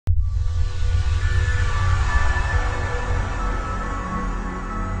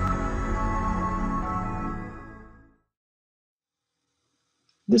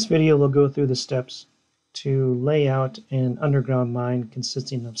This video will go through the steps to lay out an underground mine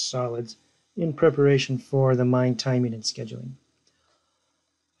consisting of solids in preparation for the mine timing and scheduling.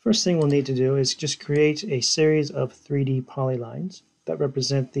 First thing we'll need to do is just create a series of 3D polylines that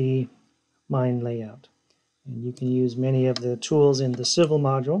represent the mine layout. And you can use many of the tools in the civil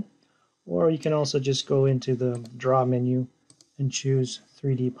module, or you can also just go into the draw menu and choose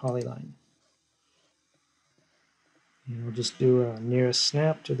 3D polyline. And we'll just do a nearest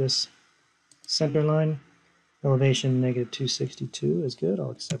snap to this center line. Elevation -262 is good,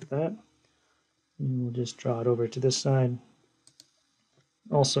 I'll accept that. And we'll just draw it over to this side.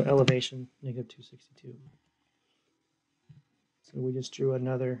 Also elevation -262. So we just drew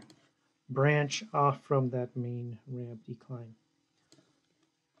another branch off from that main ramp decline.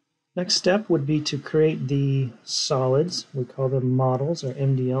 Next step would be to create the solids. We call them models or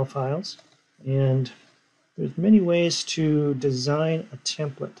MDL files. And there's many ways to design a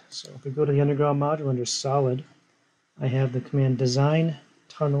template. So if we go to the underground module under solid, I have the command design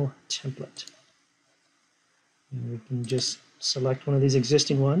tunnel template. And we can just select one of these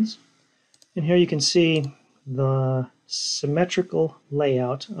existing ones. And here you can see the symmetrical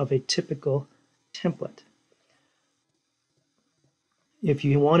layout of a typical template. If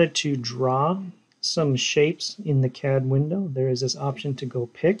you wanted to draw some shapes in the CAD window, there is this option to go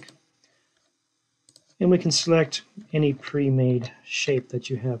pick. And we can select any pre-made shape that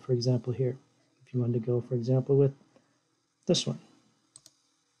you have, for example, here. If you wanted to go, for example, with this one.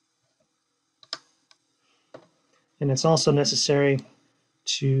 And it's also necessary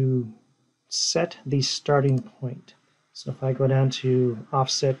to set the starting point. So if I go down to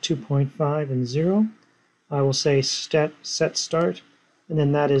offset 2.5 and 0, I will say set start, and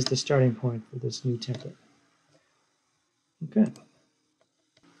then that is the starting point for this new template. Okay.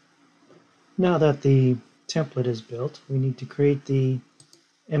 Now that the template is built, we need to create the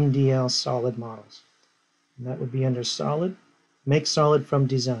MDL solid models. And that would be under solid, make solid from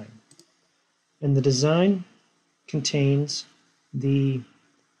design. And the design contains the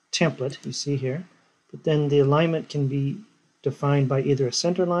template you see here, but then the alignment can be defined by either a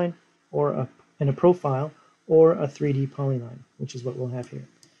center line or a profile or a 3D polyline, which is what we'll have here.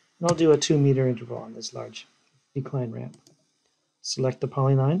 And I'll do a 2-meter interval on this large decline ramp. Select the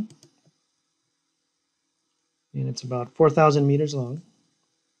polyline, and it's about 4,000 meters long.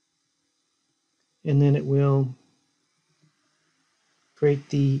 And then it will create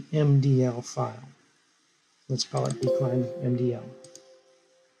the MDL file. Let's call it decline MDL.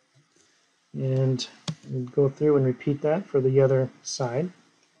 And we'll go through and repeat that for the other side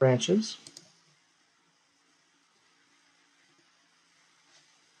branches.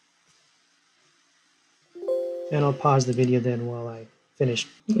 And I'll pause the video then while I finish.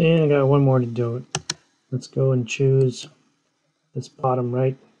 And I got one more to do. Let's go and choose this bottom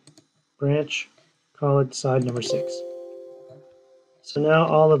right branch, call it side number 6. So now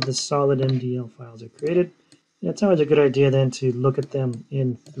all of the solid MDL files are created. And it's always a good idea then to look at them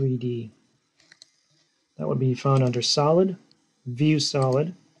in 3D. That would be found under solid, view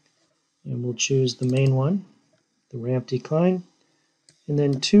solid, and we'll choose the main one, the ramp decline. And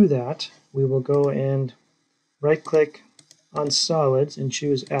then to that, we will go and right-click on solids and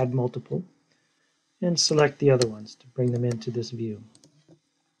choose add multiple, and select the other ones to bring them into this view.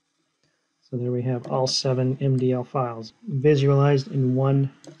 So there we have all 7 MDL files visualized in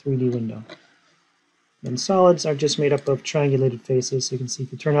one 3D window. And solids are just made up of triangulated faces, so you can see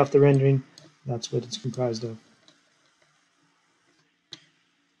if you turn off the rendering, that's what it's comprised of.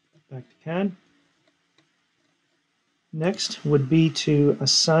 Back to CAD. Next would be to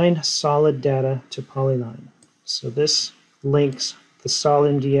assign solid data to polyline. So this links the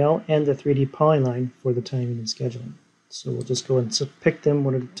solid MDL and the 3D polyline for the timing and scheduling. So we'll just go and pick them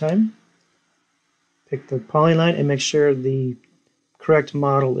one at a time. Pick the polyline and make sure the correct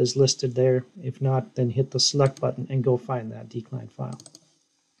model is listed there. If not, then hit the select button and go find that decline file.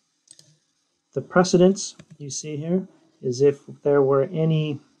 The precedence you see here is if there were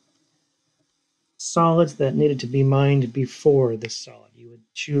any solids that needed to be mined before this solid. You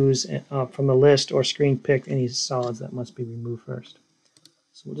would choose from the list or screen pick any solids that must be removed first.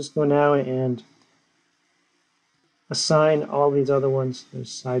 So we'll just go now and assign all these other ones.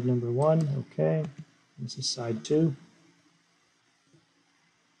 There's side number 1, okay. This is side 2.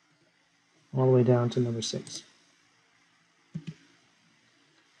 All the way down to number 6.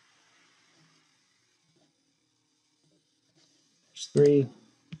 There's 3.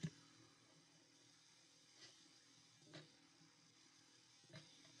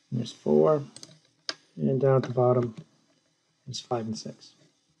 There's 4. And down at the bottom is 5 and 6.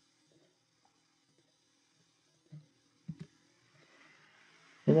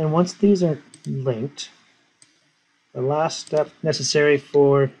 And then once these are linked, the last step necessary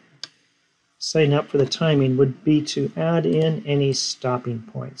for setting up for the timing would be to add in any stopping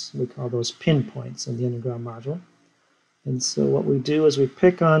points. We call those pinpoints in the underground module. And so what we do is we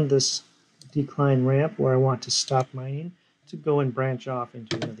pick on this decline ramp where I want to stop mining to go and branch off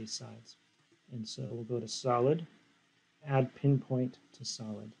into one of these sides. And so we'll go to Solid, add pinpoint to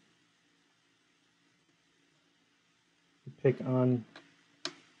Solid. We pick on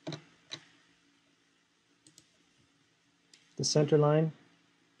the center line,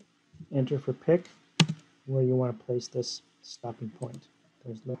 enter for pick, where you want to place this stopping point.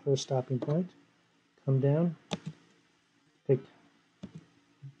 There's the first stopping point. Come down, pick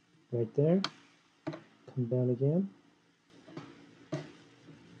right there, come down again.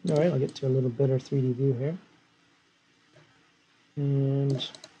 All right, I'll get to a little better 3D view here. And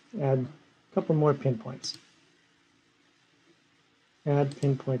add a couple more pinpoints. Add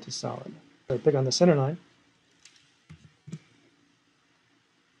pinpoint to solid. So pick on the center line.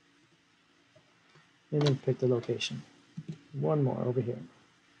 And then pick the location. One more over here.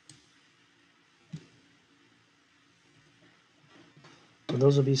 So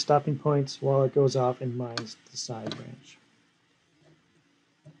those will be stopping points while it goes off and mines the side branch.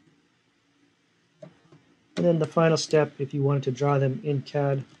 And then the final step, if you wanted to draw them in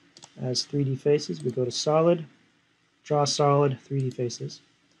CAD as 3D faces, we go to Solid, Draw Solid 3D Faces.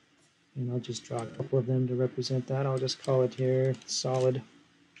 And I'll just draw a couple of them to represent that. I'll just call it here Solid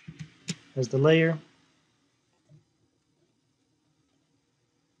as the layer.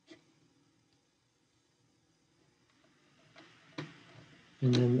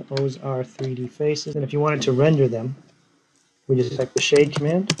 And then those are 3D faces. And if you wanted to render them, we just select the shade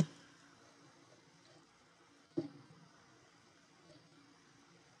command.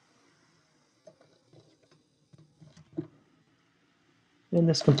 And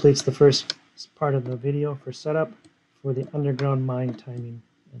this completes the first part of the video for setup for the underground mine timing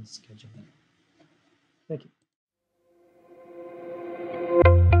and scheduling. Thank you.